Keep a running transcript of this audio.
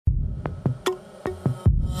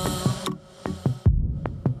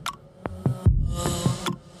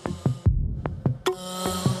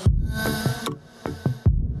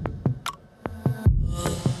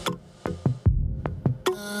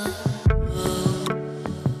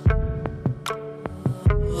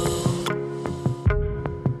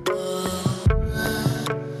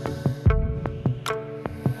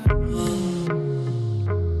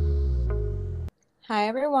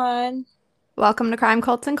Welcome to Crime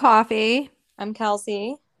Cults and Coffee. I'm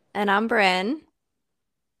Kelsey, And I'm Bryn.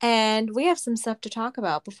 and we have some stuff to talk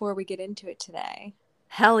about before we get into it today.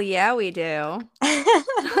 Hell yeah, we do.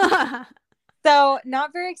 So,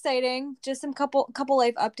 not very exciting, just some couple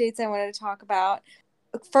life updates I wanted to talk about.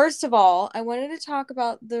 First of all, I wanted to talk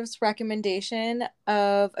about this recommendation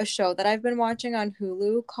of a show that I've been watching on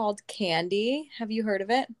Hulu called Candy. Have you heard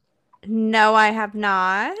of it? No, I have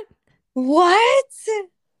not. What?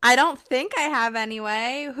 I don't think I have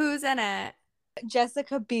anyway. Who's in it?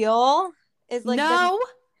 Jessica Biel is like the No.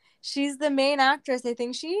 she's the main actress. I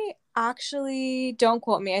think she actually, don't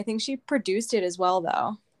quote me, I think she produced it as well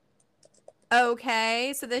though.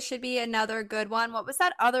 Okay, so this should be another good one. What was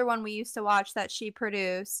that other one we used to watch that she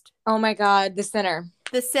produced? Oh my God, The Sinner.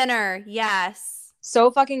 The Sinner. Yes. So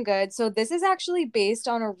fucking good. So this is actually based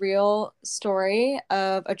on a real story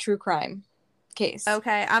of a true crime case.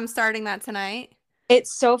 Okay, I'm starting that tonight. It's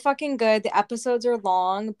so fucking good. The episodes are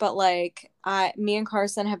long, but like me and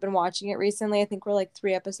Carson have been watching it recently. I think we're like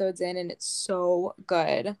 3 episodes in and it's so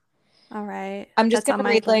good. All right. I'm just That's on gonna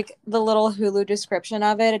my read like the little Hulu description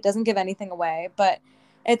of it. It doesn't give anything away, but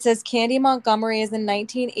it says Candy Montgomery is a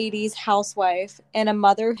 1980s housewife and a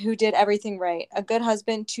mother who did everything right. A good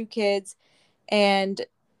husband, 2 kids, and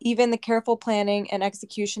even the careful planning and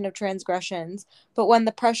execution of transgressions. But when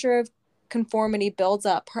the pressure of conformity builds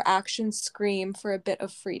up, her actions scream for a bit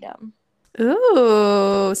of freedom.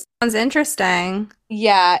 Ooh, sounds interesting.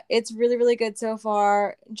 Yeah, it's really, really good so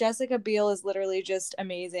far. Jessica Biel is literally just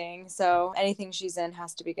amazing. So anything she's in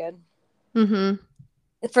has to be good. Mm-hmm.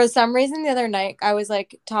 For some reason, the other night, I was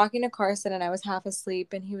like talking to Carson and I was half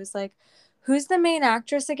asleep, and he was like, "Who's the main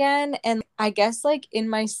actress again?" And I guess, like, in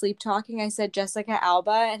my sleep talking, I said Jessica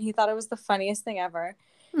Alba, and he thought it was the funniest thing ever.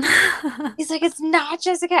 He's like, "It's not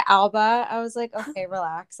Jessica Alba." I was like, "Okay,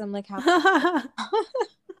 relax." I'm like, half.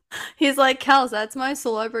 He's like, Kels, that's my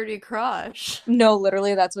celebrity crush. No,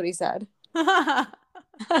 literally, that's what he said.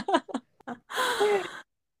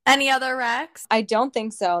 Any other Rex? I don't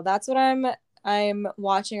think so. That's what I'm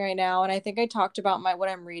watching right now, and I think I talked about my what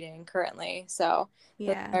I'm reading currently. So those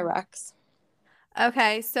Yeah. are my recs.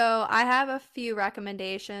 Okay, so I have a few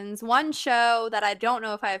recommendations. One show that I don't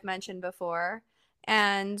know if I have mentioned before,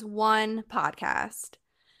 and one podcast.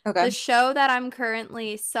 The Okay. show that I'm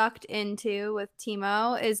currently sucked into with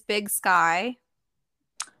Timo is Big Sky.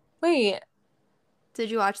 Wait, Did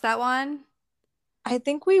you watch that one? I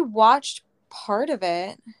think we watched part of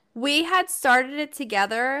it. We had started it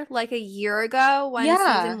together like a year ago when season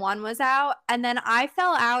Yeah. one was out, and then I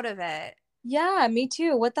fell out of it. Yeah, me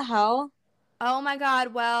too. What the hell? Oh my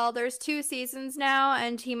God. Well, there's 2 seasons now,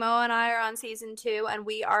 and Timo and I are on season two, and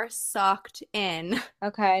we are sucked in.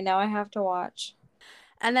 Okay, now I have to watch.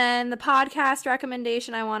 And then the podcast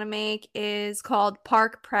recommendation I want to make is called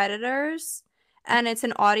Park Predators. And it's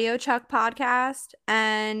an audio chuck podcast.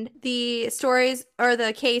 And the stories or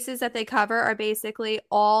the cases that they cover are basically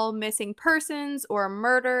all missing persons or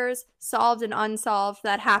murders, solved and unsolved,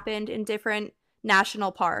 that happened in different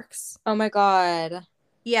national parks. Oh my God.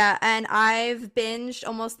 Yeah, and I've binged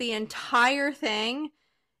almost the entire thing.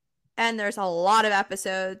 And there's a lot of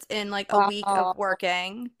episodes in like a week of Wow.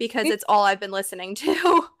 working because We- it's all I've been listening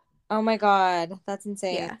to. Oh my God. That's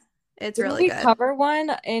insane. Yeah, it's Didn't really we good. cover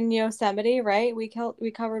one in Yosemite, right? We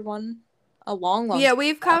covered one a long, long Yeah, time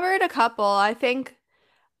we've ago. covered a couple. I think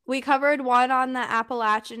we covered one on the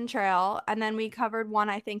Appalachian Trail, and then we covered one,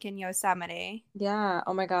 I think, in Yosemite. Yeah.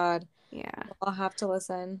 Oh my God. Yeah. I'll have to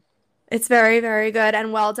listen. It's very, very good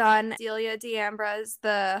and well done. Delia D'Ambra is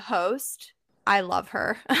the host. I love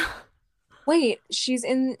her. Wait, she's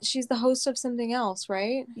the host of something else,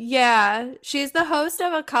 right? Yeah, she's the host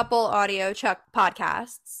of a couple audio chuck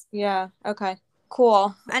podcasts. Yeah. Okay.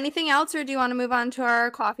 Cool. Anything else, or do you want to move on to our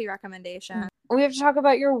coffee recommendation? We have to talk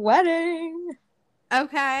about your wedding.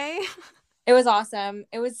 Okay. It was awesome.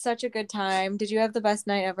 It was such a good time. Did you have the best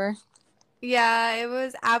night ever? Yeah, it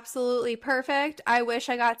was absolutely perfect. I wish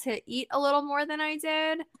I got to eat a little more than I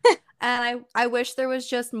did. And I wish there was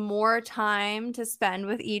just more time to spend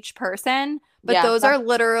with each person. But Yeah. those are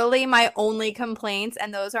literally my only complaints,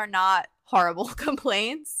 and those are not horrible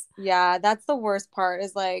complaints. Yeah, that's the worst part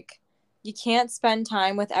is like you can't spend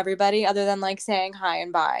time with everybody other than like saying hi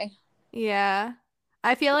and bye. Yeah.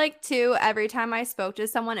 I feel like, too, every time I spoke to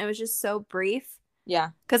someone, it was just so brief Yeah.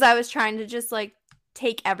 because I was trying to just like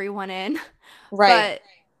take everyone in. Right.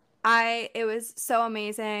 But it was so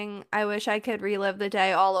amazing. I wish I could relive the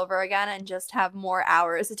day all over again and just have more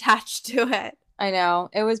hours attached to it. I know.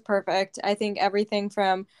 It was perfect. I think everything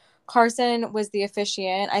from Carson was the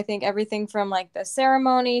officiant. I think everything from like the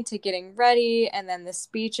ceremony to getting ready and then the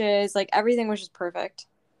speeches, like everything was just perfect.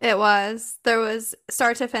 It was. There was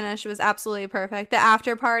start to finish was absolutely perfect. The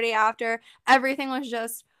after party after, everything was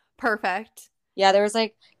just perfect. Yeah, there was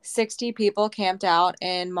like 60 people camped out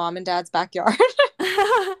in mom and dad's backyard.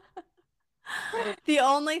 The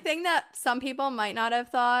only thing that some people might not have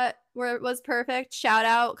thought was perfect, shout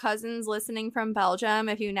out cousins listening from Belgium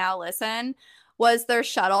if you now listen, was their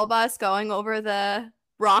shuttle bus going over the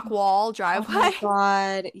rock wall Oh my driveway.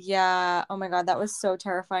 God. Yeah. Oh my God. That was so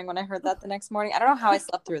terrifying when I heard that the next morning. I don't know how I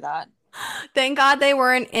slept through that. Thank God they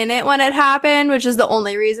weren't in it when it happened, which is the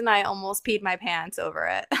only reason I almost peed my pants over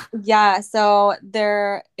it. Yeah. So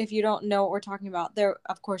there, if you don't know what we're talking about, there,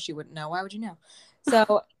 of course you wouldn't know. Why would you know?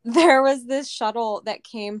 So there was this shuttle that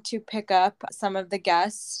came to pick up some of the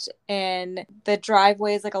guests, and the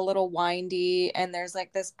driveway is like a little windy, and there's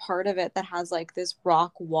like this part of it that has like this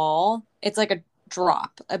rock wall. It's like a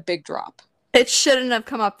drop, a big drop. It shouldn't have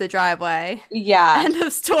come up the driveway. Yeah. End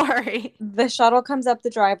of story. The shuttle comes up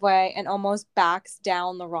the driveway and almost backs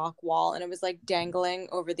down the rock wall, and it was like dangling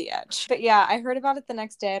over the edge. But yeah, I heard about it the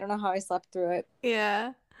next day. I don't know how I slept through it.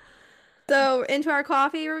 Yeah. So, into our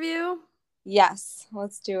coffee review? Yes,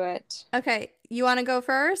 let's do it. Okay, you want to go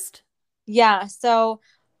first? Yeah, so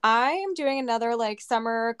I am doing another like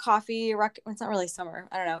summer coffee it's not really summer.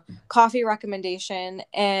 I don't know. Coffee recommendation,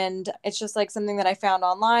 and it's just like something that I found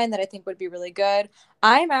online that I think would be really good.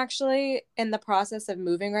 I'm actually in the process of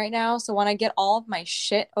moving right now, so when I get all of my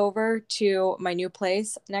shit over to my new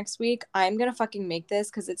place next week, I'm going to fucking make this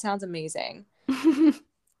cuz it sounds amazing.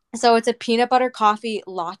 So it's a peanut butter coffee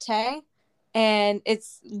latte, and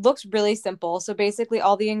it's looks really simple. So basically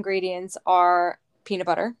all the ingredients are peanut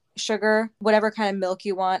butter, sugar, whatever kind of milk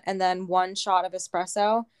you want, and then 1 shot of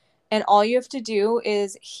espresso. And all you have to do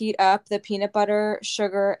is heat up the peanut butter,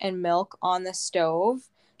 sugar, and milk on the stove,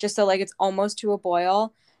 just so like it's almost to a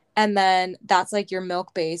boil. And then that's like your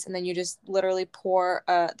milk base. And then you just literally pour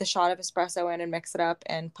the shot of espresso in and mix it up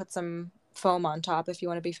and put some foam on top if you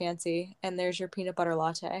want to be fancy. And there's your peanut butter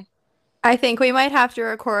latte. I think we might have to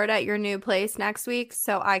record at your new place next week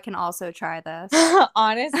so I can also try this.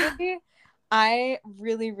 Honestly, I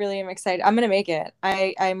really, really am excited. I'm gonna make it.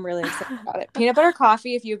 I'm really excited about it. Peanut butter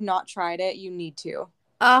coffee, if you've not tried it, you need to.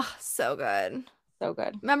 Oh, so good. So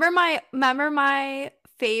good. Remember my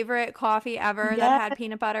favorite coffee ever that had Yeah.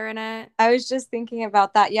 peanut butter in it? I was just thinking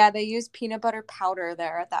about that. Yeah, they use peanut butter powder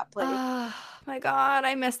there at that place. Oh my God,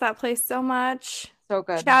 I miss that place so much. So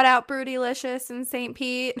good. Shout out Brewdylicious in St.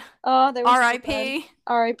 Pete. Oh, they were so good. R.I.P.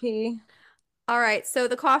 R.I.P. All right, so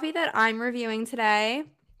the coffee that I'm reviewing today,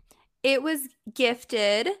 it was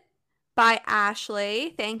gifted by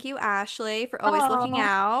Ashley. Thank you, Ashley, for always looking Oh,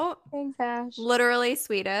 out. thanks, Ash. Literally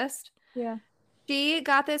sweetest. Yeah. She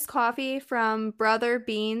got this coffee from Brother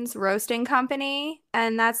Beans Roasting Company,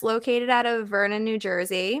 and that's located out of Vernon, New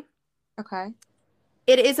Jersey. Okay.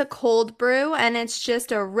 It is a cold brew, and it's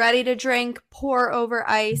just a ready to drink, pour over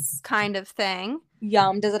ice kind of thing.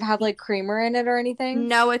 Yum. Does it have like creamer in it or anything?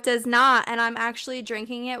 No, it does not. And I'm actually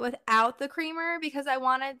drinking it without the creamer because I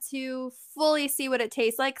wanted to fully see what it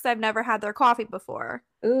tastes like because I've never had their coffee before.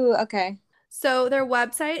 Ooh, okay. So their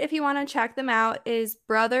website, if you want to check them out, is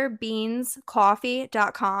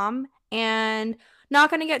brotherbeanscoffee.com. And not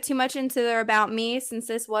going to get too much into their about me since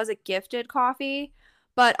this was a gifted coffee.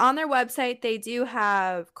 But on their website, they do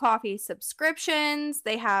have coffee subscriptions.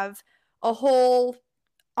 They have a whole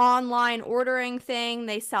online ordering thing.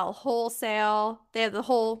 They sell wholesale. They have the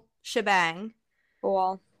whole shebang.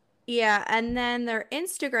 Cool. Yeah, and then their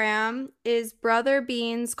Instagram is Brother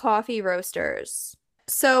Beans Coffee Roasters.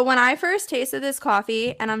 So when I first tasted this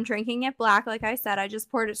coffee, and I'm drinking it black, like I said, I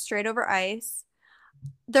just poured it straight over ice.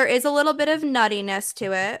 There is a little bit of nuttiness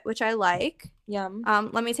to it, which I like. Yum.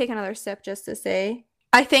 Let me take another sip just to see.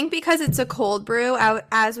 I think because it's a cold brew,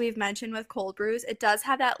 as we've mentioned with cold brews, it does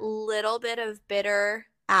have that little bit of bitter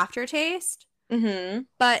aftertaste,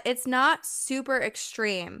 but it's not super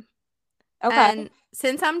extreme. Okay. And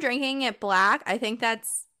since I'm drinking it black, I think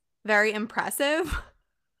that's very impressive.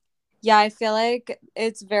 Yeah, I feel like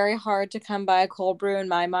it's very hard to come by a cold brew in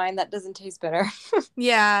my mind that doesn't taste bitter.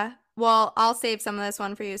 Yeah. Well, I'll save some of this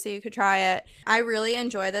one for you so you could try it. I really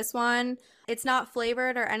enjoy this one. It's not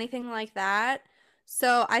flavored or anything like that.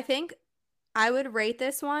 So I think I would rate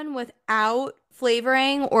this one without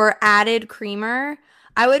flavoring or added creamer.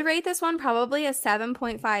 I would rate this one probably a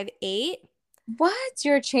 7.58. What?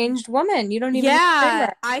 You're a changed woman. You don't even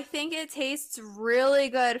Yeah, I think it tastes really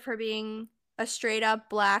good for being a straight up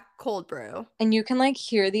black cold brew. And you can like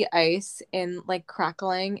hear the ice in like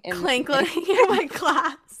crackling and Clanking in my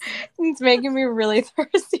glass. It's making me really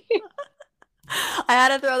thirsty. I had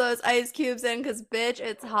to throw those ice cubes in because, bitch,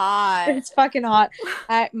 it's hot. It's fucking hot.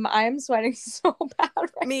 I'm sweating so bad right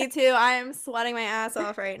now. Me too. I am sweating my ass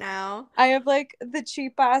off right now. I have like the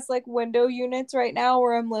cheap ass like window units right now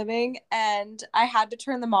where I'm living, and I had to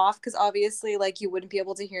turn them off because obviously like you wouldn't be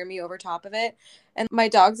able to hear me over top of it. And my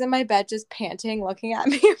dog's in my bed just panting, looking at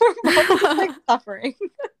me. We're both just, like suffering.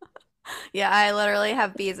 Yeah, I literally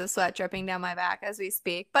have beads of sweat dripping down my back as we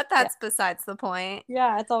speak, but Yeah. that's besides the point.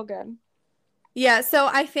 Yeah, it's all good. Yeah, so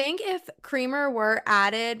I think if creamer were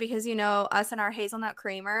added, because us and our hazelnut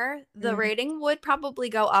creamer, the Mm. rating would probably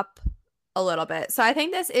go up a little bit. So I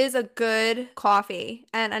think this is a good coffee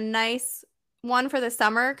and a nice one for the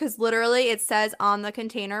summer because literally it says on the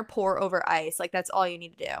container, pour over ice. Like that's all you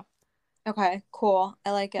need to do. Okay, cool.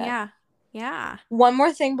 I like it. Yeah. Yeah. One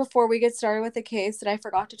more thing before we get started with the case that I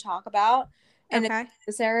forgot to talk about, and it's Okay.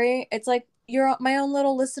 necessary. It's like you're my own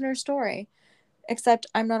little listener story, except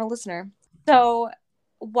I'm not a listener. So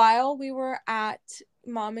while we were at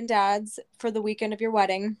mom and dad's for the weekend of your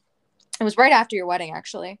wedding, it was right after your wedding,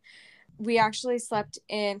 actually. We actually slept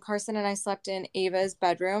in, Carson and I slept in Ava's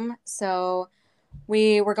bedroom. So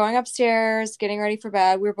we were going upstairs, getting ready for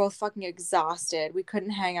bed. We were both fucking exhausted. We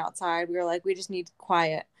couldn't hang outside. We were like, we just need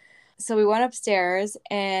quiet. So we went upstairs,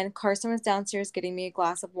 and Carson was downstairs getting me a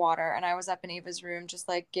glass of water, and I was up in Ava's room just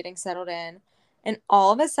like getting settled in. And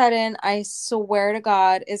all of a sudden, I swear to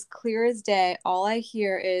God, as clear as day, all I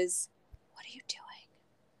hear is, "What are you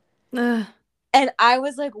doing?" Ugh. And I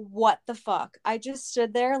was like, what the fuck? I just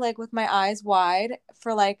stood there like with my eyes wide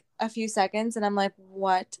for like a few seconds, and I'm like,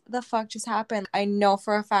 what the fuck just happened? I know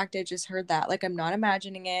for a fact I just heard that. Like I'm not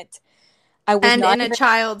imagining it. I was And not in a even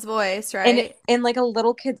child's voice, in right? like a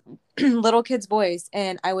little kid little kid's voice,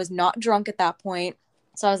 and I was not drunk at that point.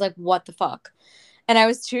 So I was like, what the fuck? And I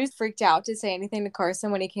was too freaked out to say anything to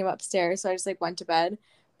Carson when he came upstairs, so I just like went to bed.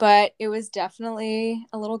 But it was definitely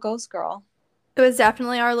a little ghost girl. It was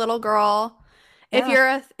definitely our little girl. If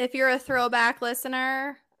Yeah. you're a throwback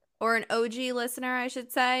listener or an OG listener, I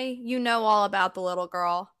should say, you know all about the little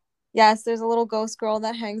girl. Yes, there's a little ghost girl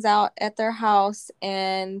that hangs out at their house,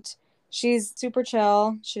 and she's super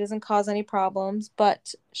chill. She doesn't cause any problems,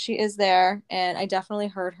 but she is there, and I definitely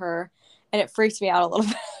heard her, and it freaked me out a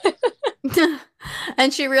little bit.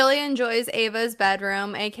 And she really enjoys Ava's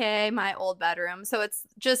bedroom, aka my old bedroom. So it's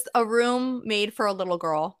just a room made for a little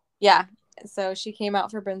girl. Yeah. So she came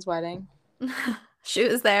out for Bryn's wedding. She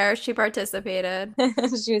was there, she participated.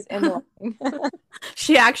 She was in the wedding.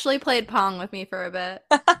 She actually played Pong with me for a bit.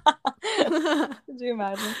 Could you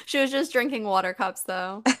imagine? She was just drinking water cups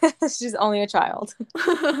though. She's only a child.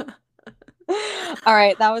 All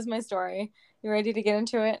right, that was my story. You ready to get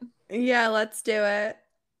into it? Yeah, let's do it.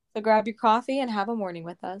 So grab your coffee and have a morning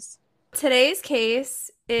with us. Today's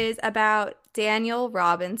case is about Daniel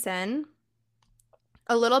Robinson.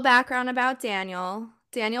 A little background about Daniel.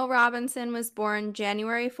 Daniel Robinson was born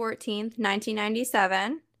January 14th,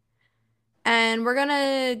 1997. And we're going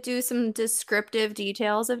to do some descriptive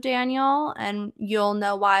details of Daniel, and you'll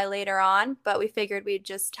know why later on, but we figured we'd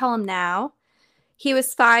just tell him now. He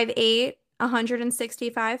was 5'8",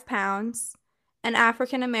 165 pounds, an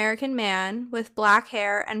African American man with black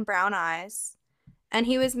hair and brown eyes, and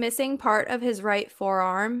he was missing part of his right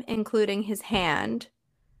forearm, including his hand.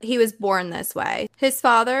 He was born this way. His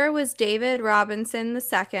father was David Robinson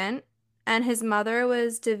II, and his mother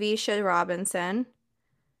was Devisha Robinson.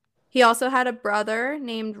 He also had a brother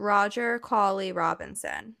named Roger Cawley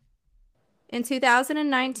Robinson. In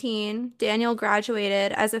 2019, Daniel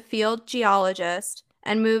graduated as a field geologist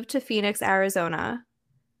and moved to Phoenix, Arizona.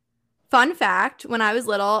 Fun fact, when I was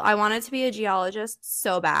little, I wanted to be a geologist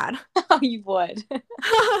so bad. Oh, you would.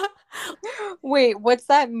 Wait, what's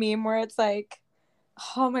that meme where it's like,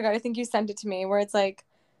 oh my God, I think you sent it to me, where it's like,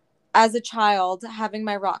 as a child having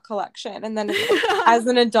my rock collection, and then it's like, as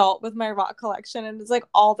an adult with my rock collection, and it's like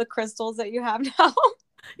all the crystals that you have now.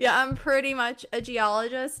 Yeah, I'm pretty much a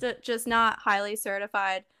geologist, just not highly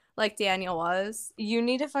certified like Daniel was. You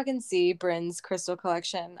need to fucking see Bryn's crystal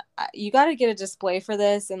collection. You got to get a display for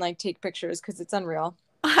this and like take pictures because it's unreal.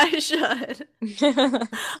 I should.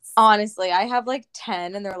 Honestly, I have like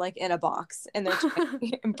 10 and they're like in a box, and they're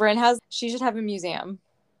Bryn she should have a museum.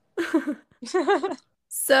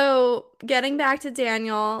 So, getting back to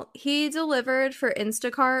Daniel, he delivered for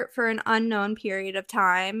Instacart for an unknown period of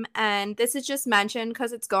time, and this is just mentioned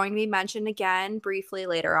because it's going to be mentioned again briefly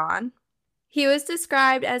later on. He was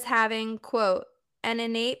described as having, quote, an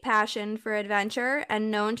innate passion for adventure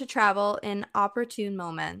and known to travel in opportune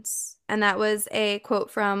moments. And that was a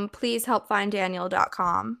quote from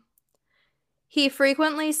pleasehelpfinddaniel.com. He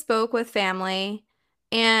frequently spoke with family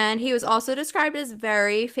And he was also described as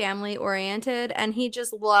very family oriented, and he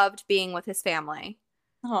just loved being with his family,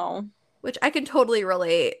 Oh, which I can totally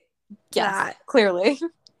relate to yes, that. clery.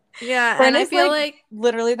 Yeah, Bryn and I is feel like like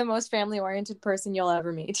literally the most family oriented person you'll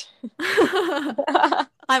ever meet.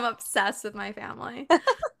 I'm obsessed with my family.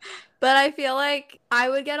 But I feel like I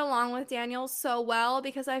would get along with Daniel so well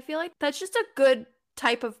because I feel like that's just a good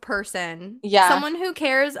type of person. Yeah, Someone who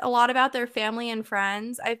cares a lot about their family and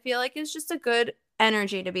friends, I feel like is just a good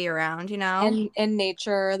energy to be around, you know? and in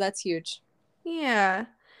nature, that's huge. Yeah.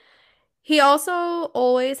 He also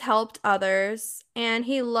always helped others and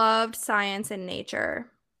he loved science and nature.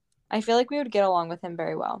 I feel like we would get along with him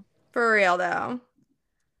very well. For real though.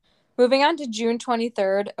 Moving on to June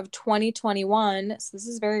 23rd of 2021, so this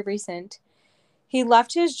is very recent. He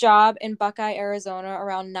left his job in Buckeye, Arizona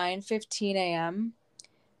around 9:15 a.m.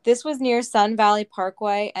 This was near Sun Valley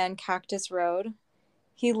Parkway and Cactus Road.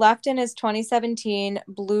 He left in his 2017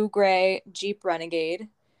 blue-gray Jeep Renegade.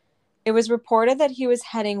 It was reported that he was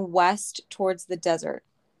heading west towards the desert.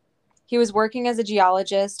 He was working as a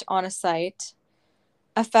geologist on a site.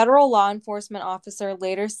 A federal law enforcement officer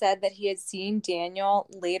later said that he had seen Daniel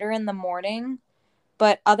later in the morning,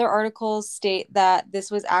 but other articles state that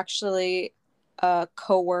this was actually a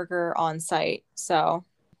coworker on site. So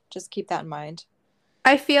just keep that in mind.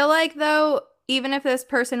 I feel like though, even if this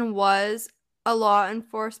person was a law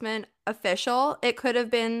enforcement official, it could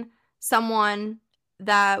have been someone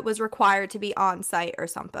that was required to be on site or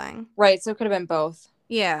something. Right, so it could have been both.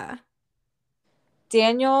 Yeah.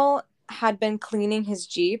 Daniel had been cleaning his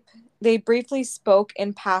Jeep. They briefly spoke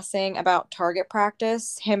in passing about target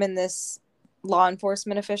practice, him and this law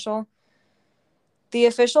enforcement official. The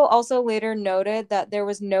official also later noted that there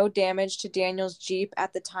was no damage to Daniel's Jeep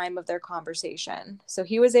at the time of their conversation. So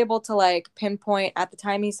he was able to like pinpoint at the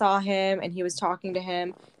time he saw him and he was talking to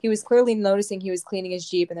him. He was clearly noticing he was cleaning his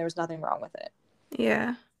Jeep and there was nothing wrong with it.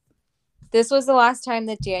 Yeah. This was the last time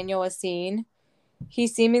that Daniel was seen. He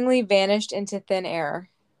seemingly vanished into thin air.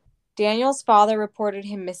 Daniel's father reported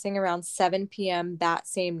him missing around 7 p.m. that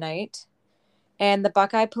same night, and the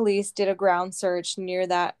Buckeye police did a ground search near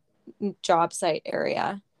that job site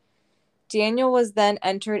area. Daniel was then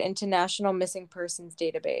entered into National Missing Persons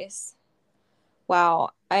database.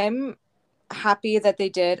 Wow, I'm happy that they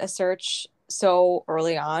did a search so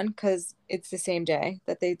early on because it's the same day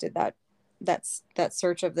that they did that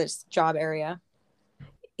search of this job area.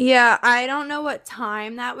 Yeah, I don't know what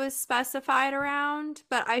time that was specified around,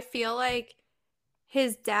 but I feel like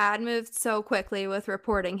his dad moved so quickly with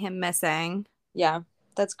reporting him missing Yeah,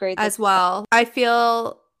 that's great. as well. I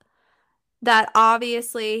feel that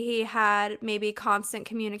obviously he had maybe constant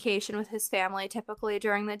communication with his family typically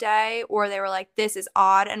during the day, or they were like, this is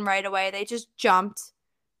odd, and right away they just jumped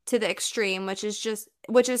to the extreme, which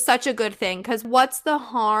is such a good thing. Because what's the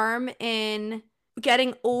harm in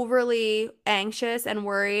getting overly anxious and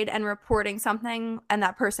worried and reporting something, and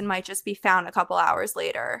that person might just be found a couple hours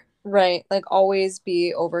later? Right, like always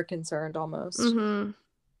be over concerned almost. Mm-hmm.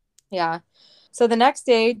 Yeah. So the next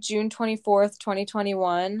day, June 24th,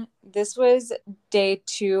 2021, this was day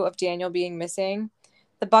 2 of Daniel being missing.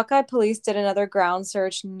 The Buckeye police did another ground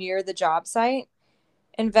search near the job site.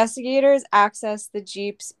 Investigators accessed the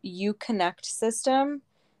Jeep's Uconnect system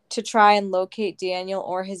to try and locate Daniel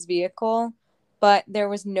or his vehicle, but there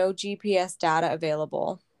was no GPS data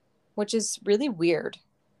available, which is really weird.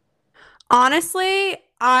 Honestly,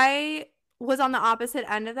 I was on the opposite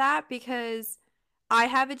end of that because I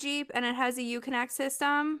have a Jeep and it has a Uconnect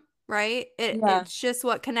system, right? Yeah. It's just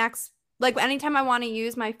what connects. Like anytime I want to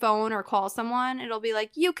use my phone or call someone, it'll be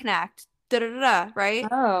like Uconnect, da da da da, right?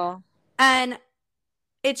 Oh. And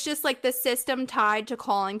it's just like the system tied to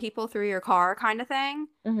calling people through your car kind of thing.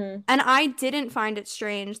 Mm-hmm. And I didn't find it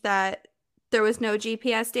strange that there was no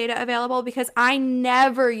GPS data available because I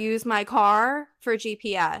never use my car for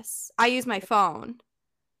GPS. I use my phone.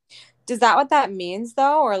 Is that what that means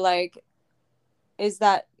though? Or like, is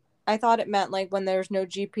that, I thought it meant like when there's no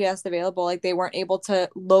GPS available, like they weren't able to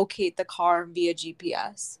locate the car via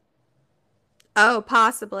GPS. Oh,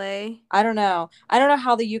 possibly. I don't know. I don't know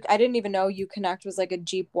how I didn't even know Uconnect was like a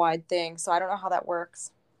Jeep wide thing, so I don't know how that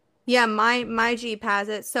works. Yeah, my Jeep has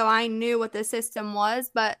it, so I knew what the system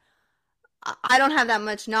was, but I don't have that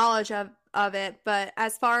much knowledge of it. But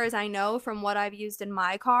as far as I know from what I've used in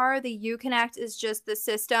my car, the Uconnect is just the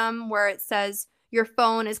system where it says your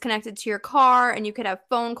phone is connected to your car and you could have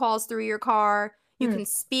phone calls through your car. You Hmm. can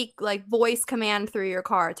speak like voice command through your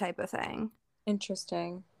car type of thing.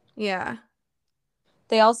 Interesting. Yeah.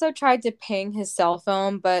 They also tried to ping his cell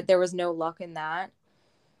phone, but there was no luck in that.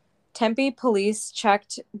 Tempe police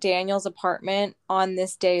checked Daniel's apartment on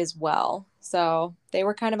this day as well. So they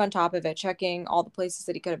were kind of on top of it, checking all the places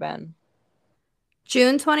that he could have been.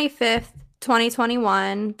 June 25th,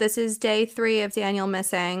 2021. This is day 3 of Daniel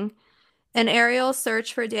missing. An aerial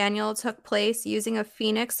search for Daniel took place using a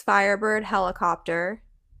Phoenix Firebird helicopter.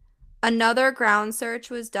 Another ground search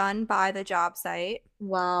was done by the job site.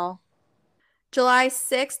 Wow. July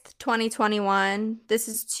 6th, 2021. This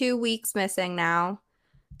is 2 weeks missing now.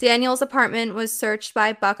 Daniel's apartment was searched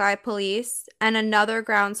by Buckeye police, and another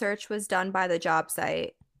ground search was done by the job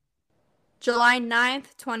site. July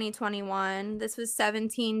 9th, 2021. This was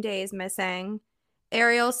 17 days missing.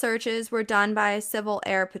 Aerial searches were done by Civil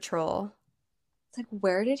Air Patrol. It's like,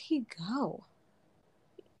 where did he go?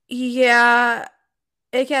 Yeah,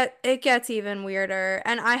 it gets even weirder.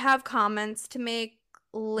 And I have comments to make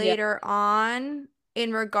Yeah. later on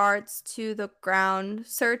in regards to the ground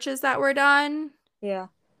searches that were done, Yeah.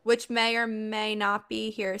 which may or may not be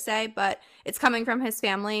hearsay, but it's coming from his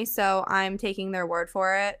family, so I'm taking their word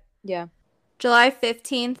for it. Yeah. July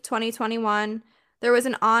 15th, 2021, there was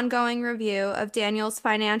an ongoing review of Daniel's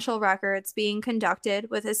financial records being conducted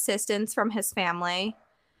with assistance from his family.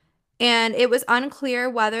 And it was unclear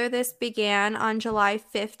whether this began on July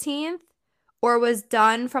 15th or was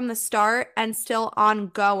done from the start and still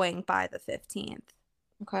ongoing by the 15th.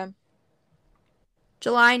 Okay.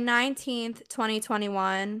 July 19th,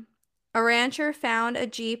 2021, a rancher found a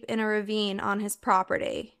Jeep in a ravine on his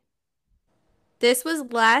property. This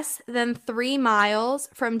was less than 3 miles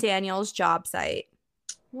from Daniel's job site.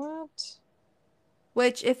 What?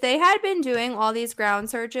 Which, if they had been doing all these ground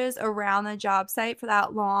searches around the job site for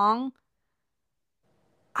that long,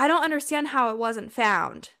 I don't understand how it wasn't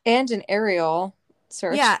found. And an aerial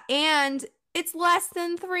search. Yeah, and it's less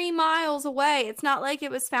than 3 miles away. It's not like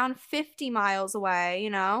it was found 50 miles away, you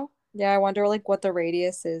know? Yeah, I wonder like what the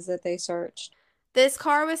radius is that they searched. This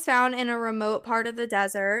car was found in a remote part of the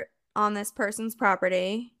desert on this person's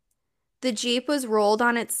property. The Jeep was rolled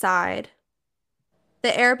on its side. The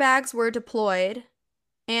airbags were deployed,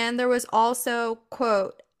 and there was also,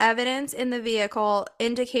 quote, evidence in the vehicle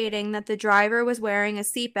indicating that the driver was wearing a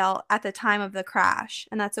seatbelt at the time of the crash.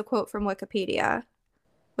 And that's a quote from Wikipedia,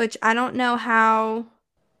 which I don't know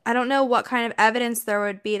what kind of evidence there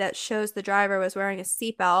would be that shows the driver was wearing a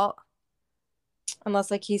seatbelt. Unless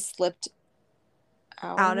like he slipped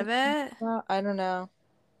Out of it. I don't know.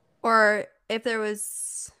 Or if there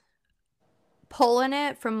was pulling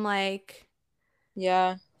it from like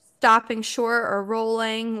Yeah. stopping short or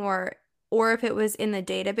rolling, or if it was in the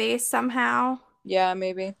database somehow. Yeah,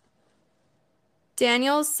 maybe.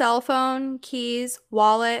 Daniel's cell phone, keys,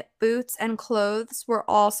 wallet, boots, and clothes were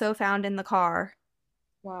also found in the car.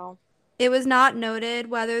 Wow. It was not noted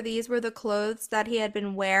whether these were the clothes that he had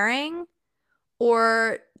been wearing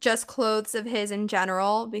or just clothes of his in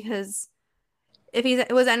general, because if he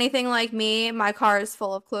was anything like me, my car is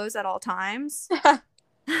full of clothes at all times.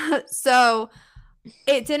 So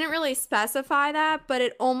it didn't really specify that, but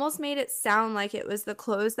it almost made it sound like it was the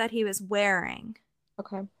clothes that he was wearing.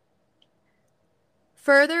 Okay.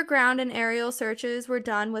 Further ground and aerial searches were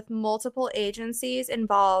done with multiple agencies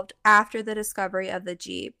involved after the discovery of the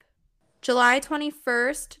Jeep. July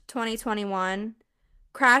 21st, 2021,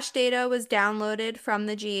 crash data was downloaded from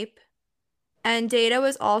the Jeep, and data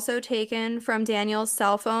was also taken from Daniel's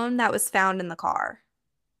cell phone that was found in the car.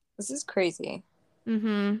 This is crazy.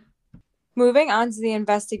 Mm-hmm. Moving on to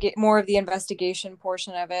the more of the investigation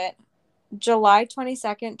portion of it. July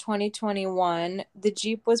 22nd, 2021, the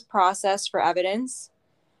Jeep was processed for evidence.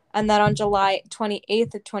 And then on July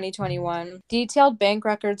 28th of 2021, detailed bank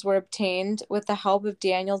records were obtained with the help of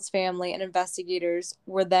Daniel's family, and investigators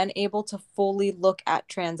were then able to fully look at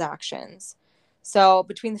transactions. So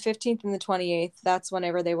between the 15th and the 28th, that's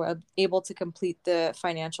whenever they were able to complete the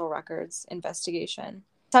financial records investigation.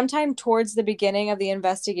 Sometime towards the beginning of the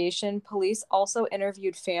investigation, police also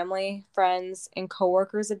interviewed family, friends, and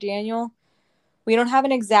coworkers of Daniel. We don't have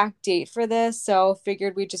an exact date for this, so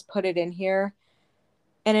figured we'd just put it in here.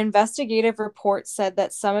 An investigative report said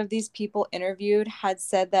that some of these people interviewed had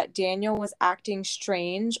said that Daniel was acting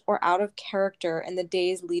strange or out of character in the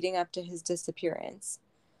days leading up to his disappearance.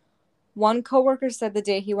 One coworker said the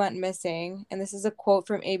day he went missing, and this is a quote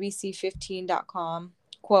from ABC15.com,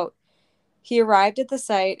 quote, "He arrived at the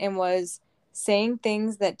site and was saying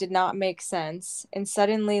things that did not make sense and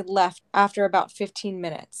suddenly left after about 15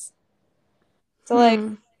 minutes." So, like,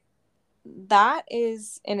 that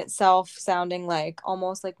is in itself sounding like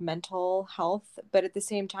almost like mental health, but at the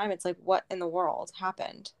same time, it's like, what in the world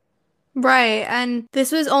happened? Right. And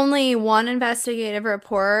this was only one investigative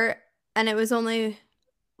report, and it was only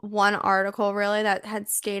one article really that had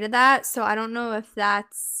stated that. So I don't know if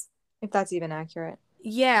that's, If that's even accurate.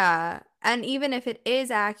 yeah. And even if it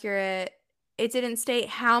is accurate, it didn't state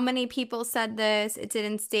how many people said this. It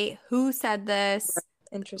didn't state who said this.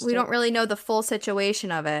 We Interesting. don't really know the full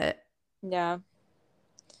situation of it. Yeah.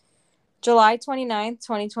 July 29th,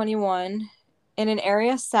 2021, in an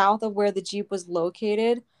area south of where the Jeep was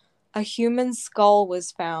located, a human skull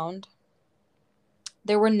was found.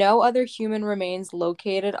 There were no other human remains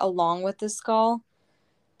located along with the skull.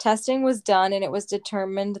 Testing was done and it was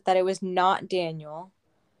determined that it was not Daniel.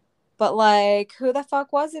 But, like, who the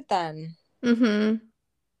fuck was it then? Mm-hmm.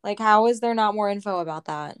 Like, how is there not more info about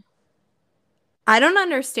that? I don't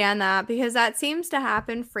understand that because that seems to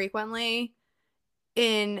happen frequently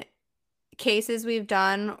in cases we've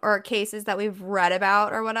done or cases that we've read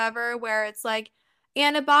about or whatever, where it's like,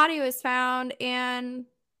 and a body was found and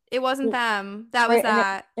it wasn't them. That was Right, and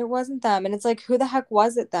that. it wasn't them. And it's like, who the heck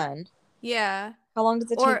was it then? Yeah. How long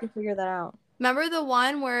does it take Or to figure that out? remember the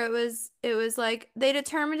one where it was like they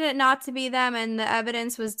determined it not to be them and the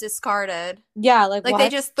evidence was discarded. Yeah, like, Like they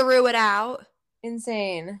what? just threw it out.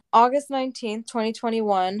 Insane. August 19th,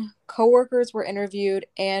 2021, coworkers were interviewed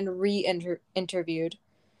and re-interviewed.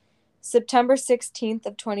 September 16th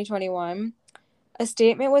of 2021, a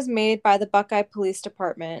statement was made by the Buckeye Police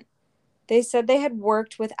Department. They said they had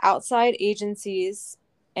worked with outside agencies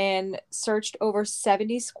and searched over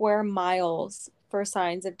 70 square miles for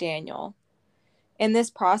signs of Daniel. In this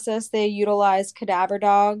process, they utilized cadaver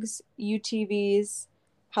dogs, UTVs,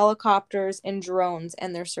 helicopters, and drones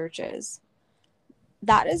in their searches.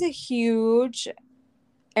 That is a huge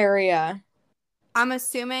area. I'm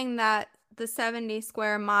assuming that the 70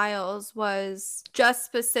 square miles was just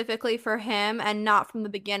specifically for him and not from the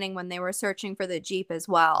beginning when they were searching for the Jeep as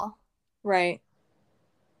well. Right.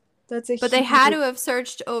 That's a But they had huge. to have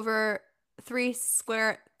searched over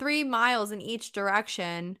 3 miles in each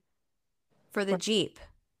direction for the Jeep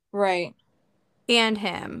Right. and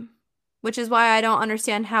him, which is why I don't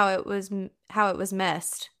understand how it was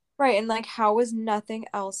missed. Right. And like, how was nothing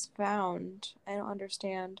else found? I don't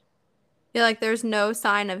understand. Yeah, like there's no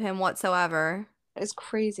sign of him whatsoever. It's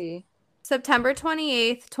crazy. September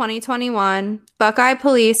 28th, 2021, Buckeye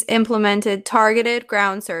Police implemented targeted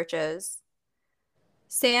ground searches.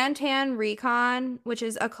 Santan Recon, which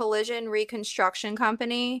is a collision reconstruction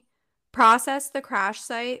company, processed the crash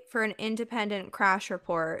site for an independent crash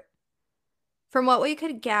report. From what we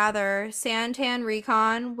could gather, Santan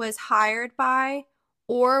Recon was hired by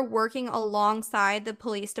or working alongside the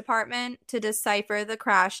police department to decipher the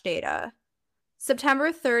crash data.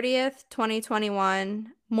 September 30th,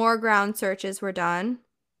 2021, more ground searches were done.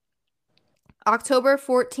 October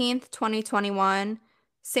 14th, 2021,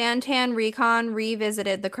 Santan Recon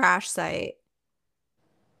revisited the crash site,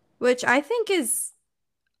 which I think is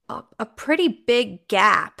a pretty big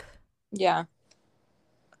gap Yeah.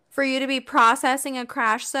 for you to be processing a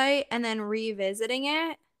crash site and then revisiting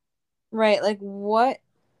it. Right. Like, what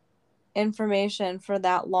information for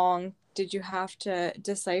that long did you have to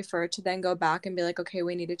decipher to then go back and be like, okay,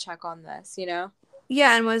 we need to check on this, you know?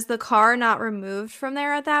 Yeah, and was the car not removed from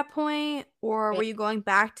there at that point? Or Yeah. were you going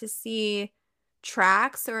back to see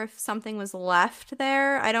tracks or if something was left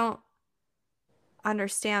there? I don't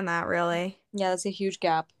understand that really. Yeah, that's a huge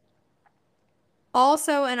gap.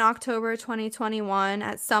 Also in October 2021,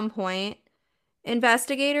 at some point,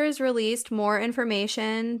 investigators released more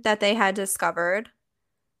information that they had discovered.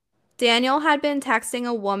 Daniel had been texting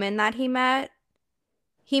a woman that he met.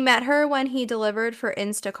 He met her when he delivered for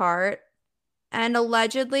Instacart, and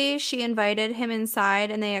allegedly she invited him inside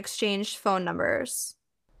and they exchanged phone numbers.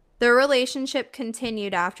 Their relationship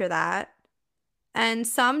continued after that, and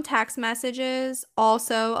some text messages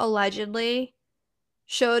also allegedly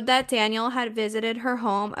showed that Daniel had visited her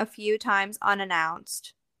home a few times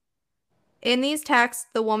unannounced. In these texts,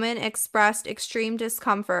 the woman expressed extreme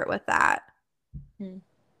discomfort with that. Hmm.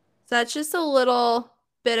 So that's just a little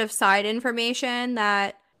bit of side information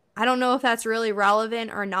that I don't know if that's really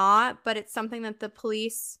relevant or not, but it's something that the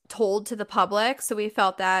police told to the public. So we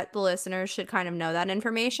felt that the listeners should kind of know that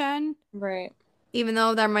information, Right. even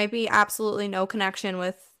though there might be absolutely no connection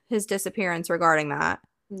with his disappearance regarding that.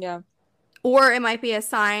 Yeah. Or it might be a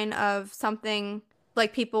sign of something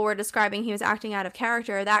like people were describing he was acting out of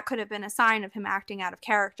character. That could have been a sign of him acting out of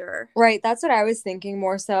character. Right. That's what I was thinking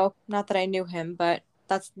more so. Not that I knew him, but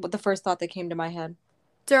that's what the first thought that came to my head.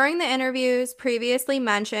 During the interviews previously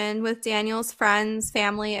mentioned with Daniel's friends,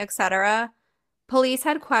 family, etc., police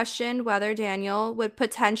had questioned whether Daniel would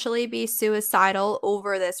potentially be suicidal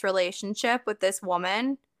over this relationship with this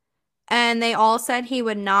woman, and they all said he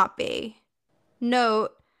would not be.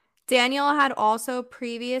 Note, Daniel had also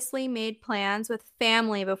previously made plans with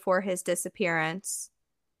family before his disappearance.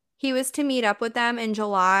 He was to meet up with them in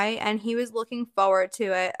July, and he was looking forward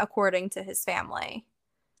to it, according to his family.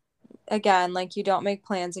 Again, like, you don't make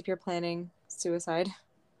plans if you're planning suicide.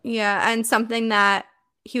 Yeah, and something that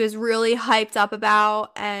he was really hyped up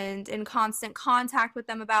about and in constant contact with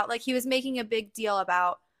them about. Like, he was making a big deal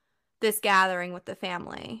about this gathering with the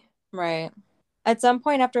family. Right. At some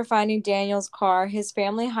point after finding Daniel's car, his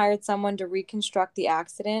family hired someone to reconstruct the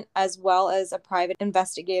accident, as well as a private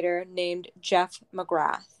investigator named Jeff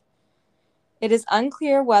McGrath. It is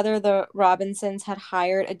unclear whether the Robinsons had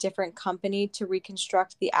hired a different company to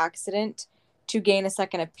reconstruct the accident to gain a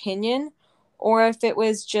second opinion, or if it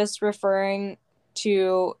was just referring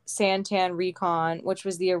to Santan Recon, which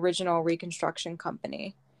was the original reconstruction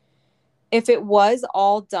company. If it was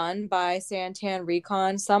all done by Santan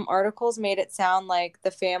Recon, some articles made it sound like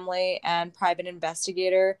the family and private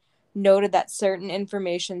investigator noted that certain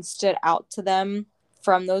information stood out to them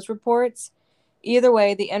from those reports. Either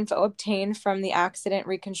way, the info obtained from the accident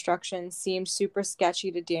reconstruction seemed super sketchy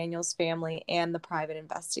to Daniel's family and the private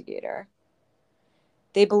investigator.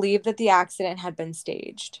 They believed that the accident had been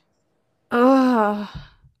staged. Ugh.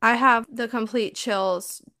 I have the complete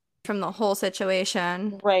chills from the whole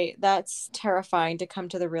situation. Right, that's terrifying to come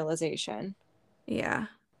to the realization. Yeah.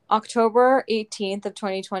 October 18th of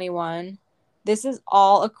 2021. This is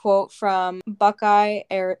all a quote from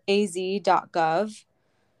buckeyeaz.gov.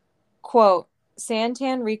 Quote,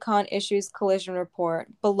 Santan Recon issues collision report.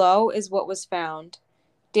 Below is what was found.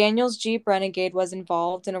 Daniel's Jeep Renegade was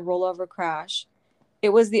involved in a rollover crash. It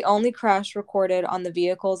was the only crash recorded on the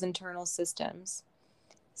vehicle's internal systems.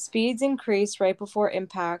 Speeds increased right before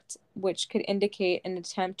impact, which could indicate an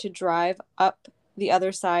attempt to drive up the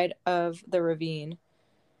other side of the ravine.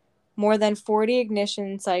 More than 40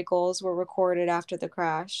 ignition cycles were recorded after the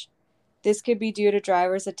crash. This could be due to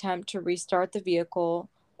drivers' attempt to restart the vehicle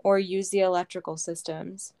or use the electrical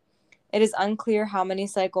systems. It is unclear how many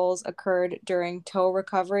cycles occurred during tow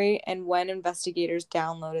recovery and when investigators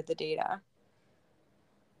downloaded the data.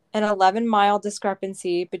 An 11-mile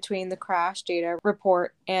discrepancy between the crash data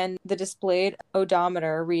report and the displayed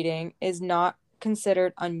odometer reading is not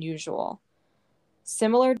considered unusual.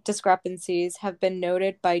 Similar discrepancies have been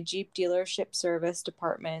noted by Jeep dealership service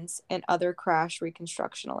departments and other crash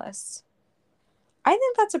reconstructionists. I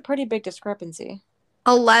think that's a pretty big discrepancy.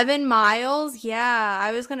 11 miles? Yeah,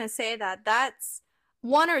 I was gonna say that. That's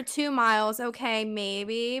 1 or 2 miles, okay,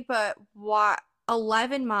 maybe, but what?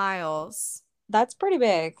 11 miles. That's pretty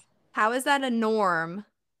big. How is that a norm?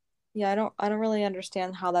 Yeah, I don't really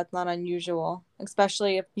understand how that's not unusual,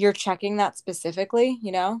 especially if you're checking that specifically,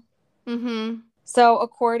 you know? Mm-hmm. So,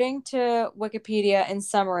 according to Wikipedia in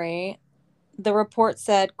summary, the report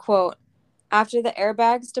said, quote, after the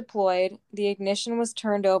airbags deployed, the ignition was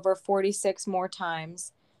turned over 46 more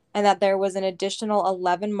times, and that there was an additional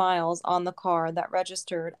 11 miles on the car that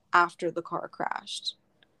registered after the car crashed.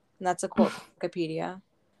 And that's a quote from Wikipedia.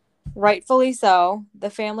 Rightfully so,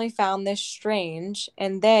 the family found this strange,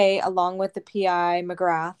 and they, along with the PI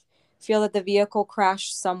McGrath, feel that the vehicle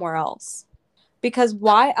crashed somewhere else. Because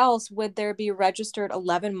why else would there be registered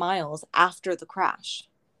 11 miles after the crash?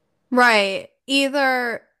 Right.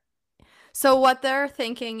 Either, so what they're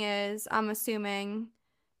thinking is, I'm assuming,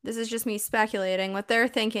 this is just me speculating, what they're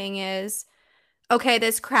thinking is, okay,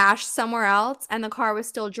 this crashed somewhere else and the car was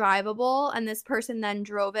still drivable, and this person then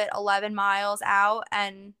drove it 11 miles out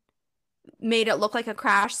and made it look like a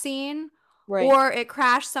crash scene, Right. or it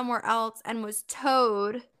crashed somewhere else and was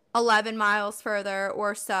towed 11 miles further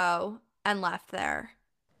or so and left there.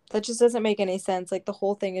 That just doesn't make any sense. Like, the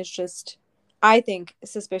whole thing is just, I think,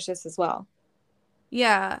 suspicious as well.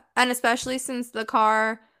 Yeah, and especially since the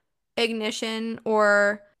car ignition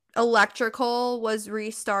or electrical was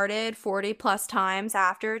restarted 40 plus times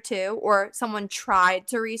after too, or someone tried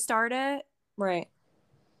to restart it. Right.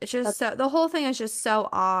 It's just so, the whole thing is just so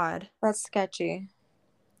odd. That's sketchy.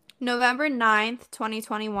 November 9th,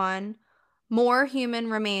 2021, more human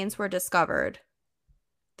remains were discovered.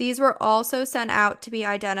 These were also sent out to be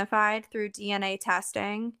identified through DNA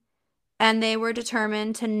testing, and they were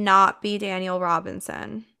determined to not be Daniel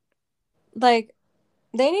Robinson. Like,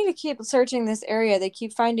 they need to keep searching this area. They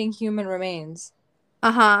keep finding human remains.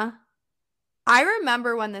 Uh-huh. I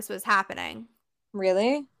remember when this was happening.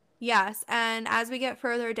 Really? Yes, and as we get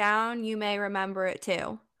further down, you may remember it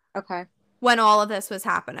too. Okay. When all of this was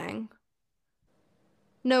happening.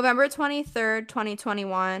 November 23rd,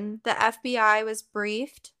 2021, the FBI was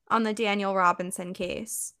briefed on the Daniel Robinson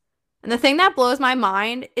case. And the thing that blows my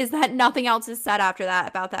mind is that nothing else is said after that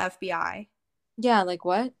about the FBI. Yeah, like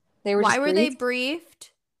what? They were Why just were they briefed?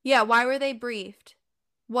 briefed? Yeah, why were they briefed?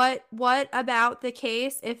 What about the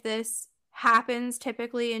case, if this happens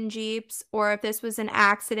typically in Jeeps, or if this was an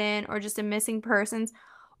accident or just a missing persons,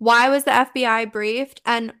 why was the FBI briefed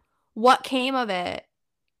and what came of it?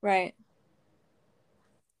 Right.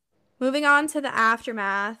 Moving on to the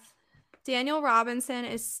aftermath. Daniel Robinson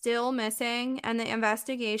is still missing and the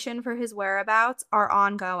investigation for his whereabouts are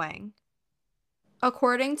ongoing.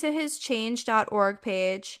 According to his change.org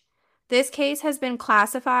page, this case has been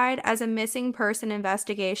classified as a missing person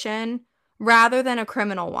investigation rather than a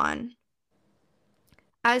criminal one.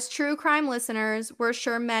 As true crime listeners, we're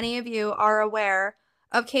sure many of you are aware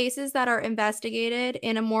of cases that are investigated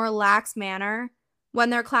in a more lax manner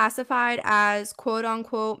when they're classified as quote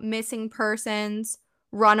unquote missing persons,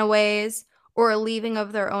 runaways, or a leaving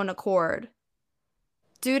of their own accord.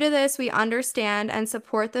 Due to this, we understand and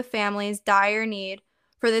support the family's dire need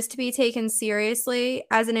for this to be taken seriously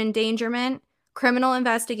as an endangerment, criminal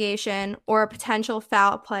investigation, or a potential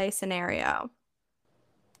foul play scenario.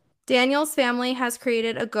 Daniel's family has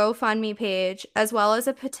created a GoFundMe page as well as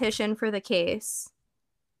a petition for the case.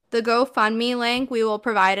 The GoFundMe link we will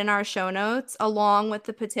provide in our show notes along with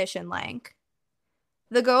the petition link.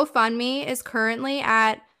 The GoFundMe is currently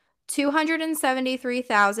at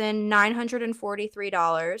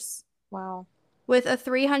 $273,943. Wow. With a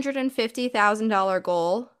 $350,000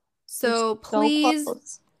 goal. So please. So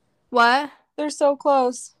close. What? They're so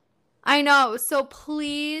close. I know. So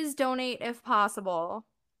please donate if possible.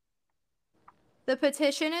 The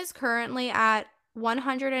petition is currently at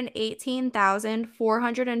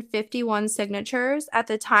 118,451 signatures at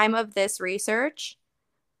the time of this research.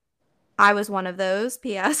 I was one of those,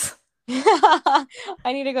 P.S. I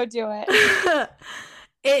need to go do it.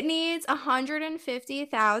 It needs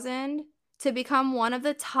 150,000 to become one of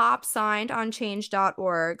the top signed on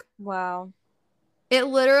change.org. Wow. It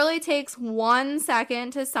literally takes 1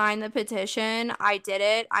 second to sign the petition. I did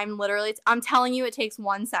it. I'm telling you, it takes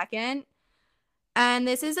 1 second. And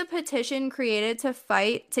this is a petition created to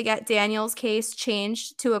fight to get Daniel's case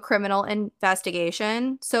changed to a criminal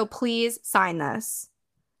investigation. So please sign this.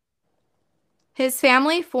 His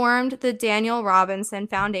family formed the Daniel Robinson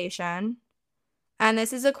Foundation. And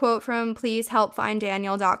this is a quote from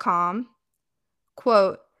pleasehelpfinddaniel.com.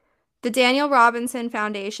 Quote, "The Daniel Robinson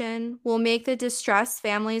Foundation will make the distressed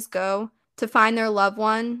families go to find their loved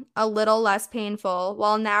one a little less painful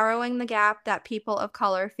while narrowing the gap that people of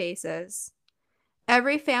color faces.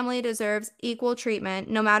 Every family deserves equal treatment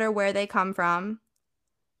no matter where they come from.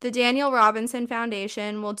 The Daniel Robinson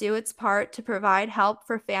Foundation will do its part to provide help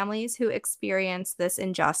for families who experience this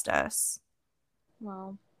injustice."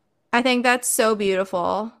 Wow. I think that's so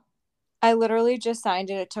beautiful. I literally just signed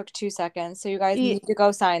it. It took 2 seconds. So you guys need to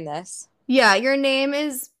go sign this. Yeah, your name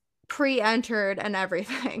is pre-entered and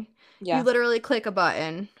everything. Yeah. You literally click a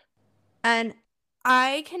button. And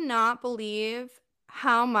I cannot believe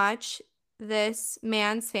how much this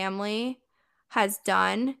man's family has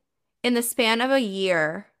done in the span of a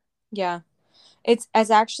year. Yeah. It's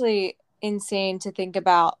actually insane to think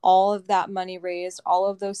about all of that money raised, all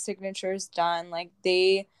of those signatures done. Like,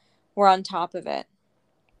 they were on top of it.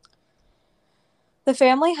 The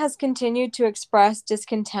family has continued to express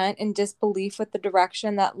discontent and disbelief with the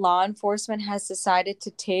direction that law enforcement has decided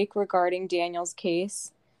to take regarding Daniel's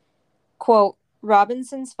case. Quote,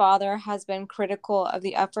 "Robinson's father has been critical of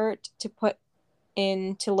the effort to put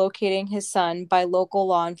into locating his son by local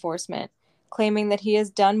law enforcement, claiming that he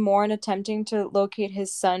has done more in attempting to locate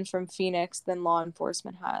his son from Phoenix than law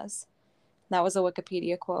enforcement has." That was a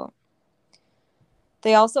Wikipedia quote.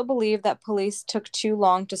 They also believe that police took too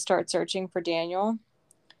long to start searching for Daniel.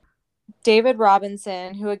 David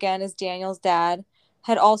Robinson, who again is Daniel's dad,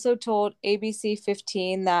 had also told ABC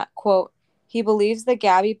 15 that, quote, "He believes the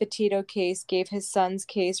Gabby Petito case gave his son's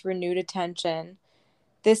case renewed attention,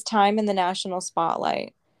 this time in the national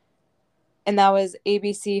spotlight." And that was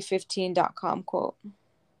abc15.com quote.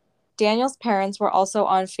 Daniel's parents were also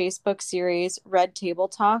on Facebook series Red Table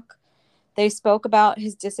Talk. They spoke about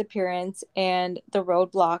his disappearance and the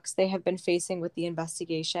roadblocks they have been facing with the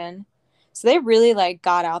investigation. So they really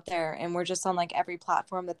got out there and were just on every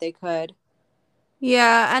platform that they could.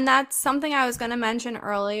 Yeah, and that's something I was going to mention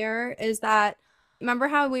earlier is that, remember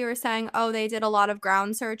how we were saying, oh, they did a lot of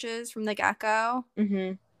ground searches from the get-go?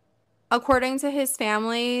 Mm-hmm. According to his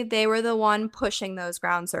family, they were the one pushing those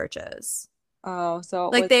ground searches. Oh, so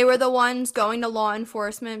they were the ones going to law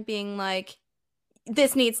enforcement being like,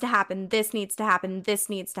 this needs to happen, this needs to happen, this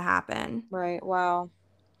needs to happen. Right, wow.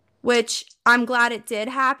 Which I'm glad it did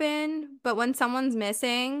happen, but when someone's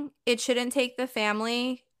missing, it shouldn't take the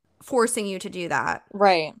family forcing you to do that.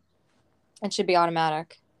 Right. It should be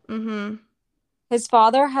automatic. Mm-hmm. His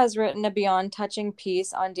father has written a beyond touching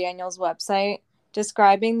piece on Daniel's website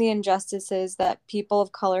describing the injustices that people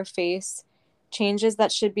of color face, changes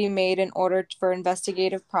that should be made in order for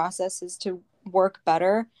investigative processes to work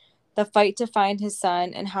better, the fight to find his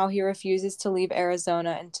son, and how he refuses to leave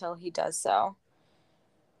Arizona until he does so.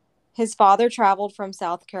 His father traveled from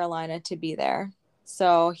South Carolina to be there.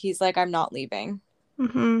 So he's like, I'm not leaving.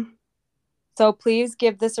 Mm-hmm. So please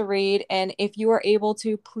give this a read. And if you are able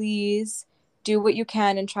to, please do what you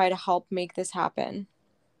can and try to help make this happen.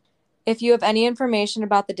 If you have any information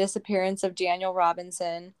about the disappearance of Daniel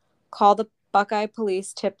Robinson, call the Buckeye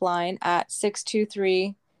Police tip line at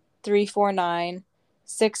 623 349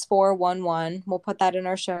 6411. We'll put that in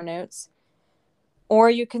our show notes. Or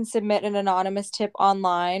you can submit an anonymous tip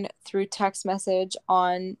online through text message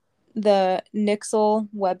on the Nixle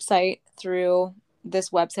website through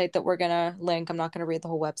this website that we're going to link. I'm not going to read the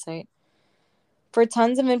whole website. For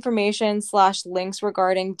tons of information / links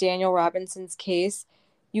regarding Daniel Robinson's case,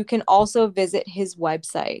 you can also visit his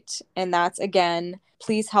website. And that's, again,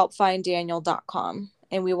 pleasehelpfinddaniel.com.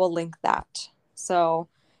 And we will link that. So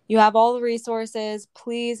you have all the resources.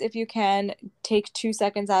 Please, if you can, take 2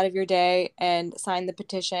 seconds out of your day and sign the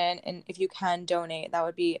petition. And if you can, donate. That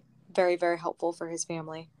would be very, very helpful for his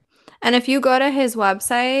family. And if you go to his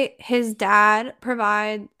website, his dad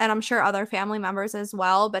and I'm sure other family members as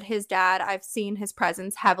well, but his dad, I've seen his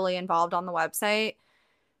presence heavily involved on the website.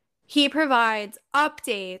 He provides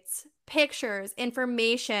updates, pictures,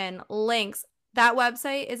 information, links. That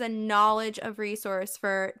website is a knowledge of resource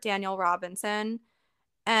for Daniel Robinson.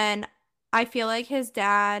 And I feel like his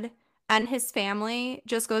dad and his family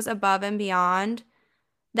just goes above and beyond.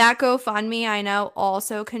 That GoFundMe, I know,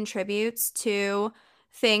 also contributes to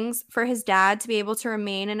things for his dad to be able to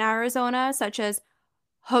remain in Arizona, such as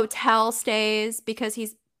hotel stays, because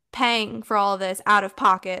he's paying for all of this out of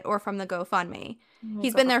pocket or from the GoFundMe. Oh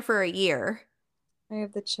He's God. been there for a year. I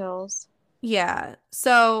have the chills. Yeah.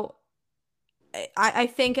 So I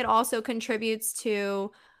think it also contributes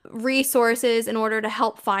to resources in order to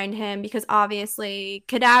help find him, because obviously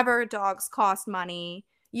cadaver dogs cost money.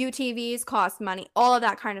 UTVs cost money. All of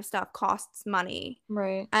that kind of stuff costs money.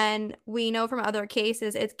 Right. And we know from other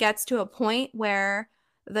cases, it gets to a point where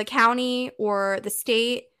the county or the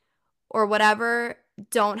state or whatever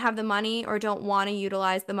don't have the money or don't want to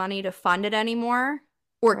utilize the money to fund it anymore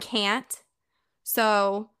or can't.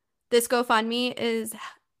 So this GoFundMe is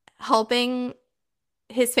helping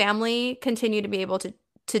his family continue to be able to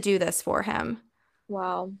do this for him.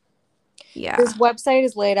 Wow. Yeah. This website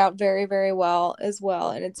is laid out very, very well as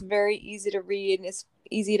well. And it's very easy to read and it's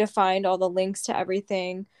easy to find all the links to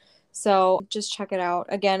everything. So just check it out.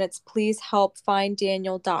 Again, it's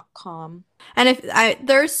pleasehelpfinddaniel.com. And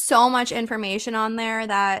there's so much information on there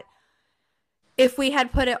that if we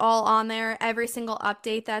had put it all on there, every single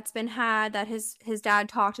update that's been had that his dad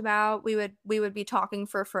talked about, we would be talking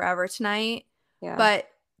for forever tonight. Yeah. But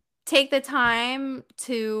take the time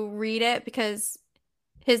to read it, because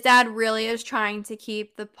his dad really is trying to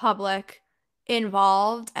keep the public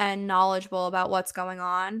involved and knowledgeable about what's going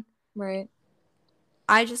on. Right.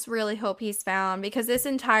 I just really hope he's found, because this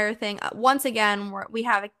entire thing, once again, we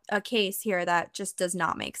have a case here that just does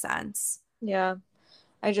not make sense. Yeah.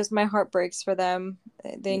 My heart breaks for them.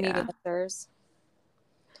 They need answers.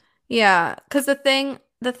 Yeah, because the thing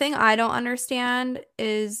I don't understand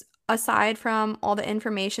is, aside from all the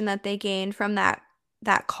information that they gained from that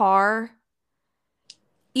car,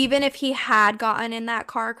 even if he had gotten in that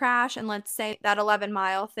car crash and let's say that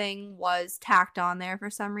 11-mile thing was tacked on there for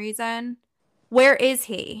some reason, where is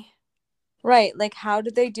he? Right. Like, how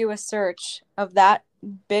did they do a search of that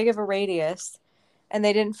big of a radius and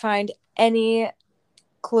they didn't find any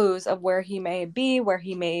clues of where he may be, where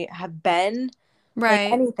he may have been? Right.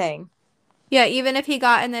 Like anything. Yeah, even if he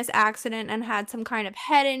got in this accident and had some kind of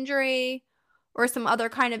head injury or some other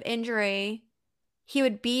kind of injury, he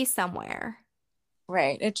would be somewhere.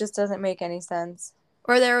 Right. It just doesn't make any sense.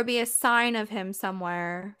 Or there would be a sign of him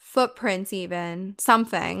somewhere, footprints even,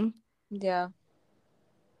 something. Yeah.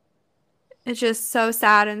 It's just so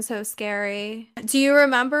sad and so scary. Do you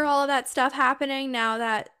remember all of that stuff happening now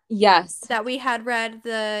that Yes. that we had read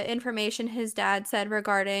the information his dad said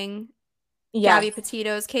regarding Yes. Gabby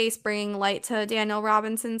Petito's case, bringing light to Daniel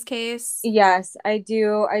Robinson's case? Yes, I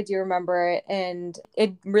do. I do remember it, and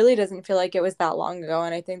it really doesn't feel like it was that long ago,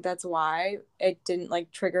 and I think that's why it didn't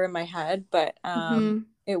like trigger in my head, but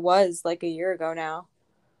it was like a year ago now.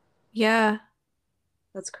 Yeah.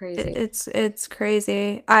 That's crazy. It's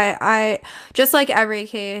crazy. I just like every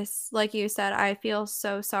case, like you said, I feel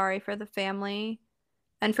so sorry for the family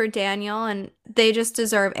and for Daniel, and they just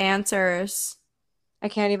deserve answers. I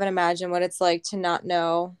can't even imagine what it's like to not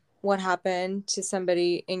know what happened to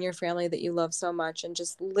somebody in your family that you love so much and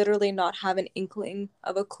just literally not have an inkling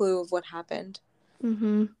of a clue of what happened.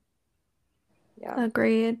 Mm-hmm. Yeah.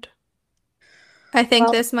 Agreed. I think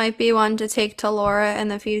Well, this might be one to take to Laura in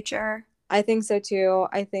the future. I think so too.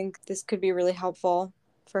 I think this could be really helpful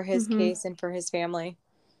for his Mm-hmm. case and for his family.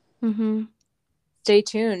 Mm-hmm. Stay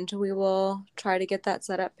tuned. We will try to get that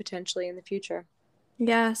set up potentially in the future.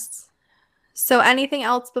 Yes. So anything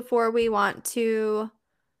else before we want to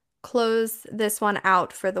close this one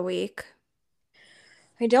out for the week?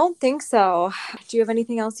 I don't think so. Do you have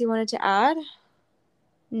anything else you wanted to add?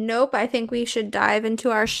 Nope, I think we should dive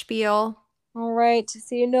into our spiel. All right.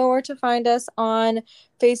 So you know where to find us on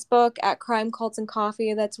Facebook at Crime Cults and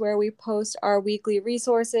Coffee. That's where we post our weekly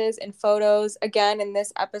resources and photos. Again, in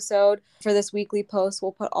this episode, for this weekly post,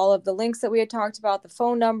 we'll put all of the links that we had talked about, the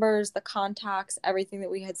phone numbers, the contacts, everything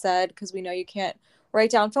that we had said, because we know you can't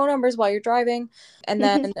write down phone numbers while you're driving. And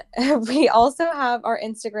then we also have our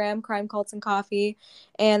Instagram, Crime Cults and Coffee.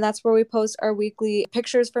 And that's where we post our weekly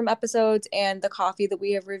pictures from episodes and the coffee that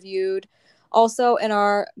we have reviewed. Also, in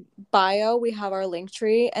our bio, we have our link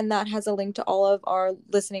tree, and that has a link to all of our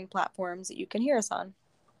listening platforms that you can hear us on.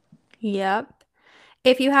 Yep.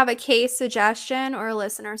 If you have a case suggestion or a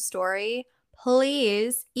listener story,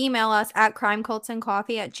 please email us at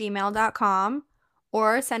crimecultsandcoffee@gmail.com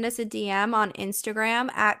or send us a DM on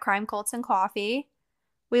Instagram at crimecultsandcoffee.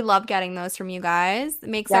 We love getting those from you guys. It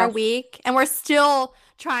makes our Yes. week. And we're still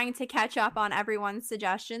trying to catch up on everyone's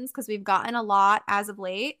suggestions because we've gotten a lot as of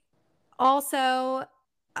late. Also,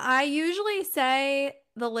 I usually say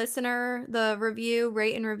the review,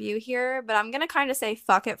 rate and review here, but I'm going to kind of say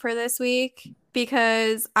fuck it for this week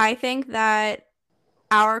because I think that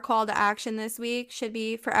our call to action this week should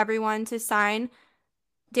be for everyone to sign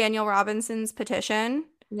Daniel Robinson's petition.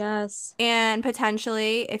 Yes. And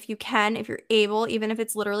potentially, if you can, if you're able, even if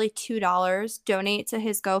it's literally $2, donate to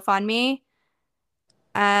his GoFundMe.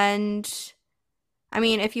 And I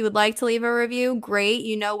mean, if you would like to leave a review, great.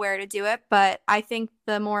 You know where to do it. But I think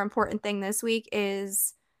the more important thing this week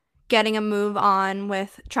is getting a move on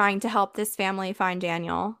with trying to help this family find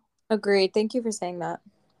Daniel. Agreed. Thank you for saying that.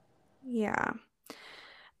 Yeah.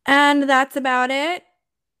 And that's about it.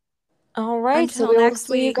 All right. So Until we will next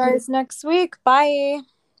see you week. guys next week. Bye.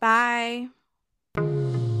 Bye.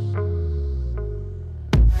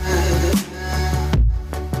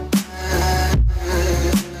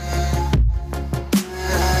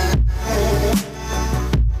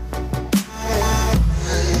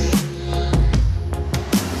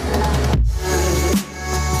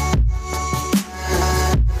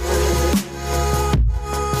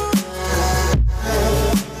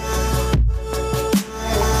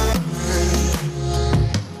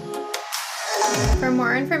 For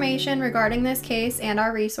more information regarding this case and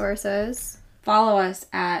our resources, follow us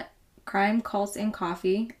at Crime Cults and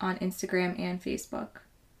Coffee on Instagram and Facebook.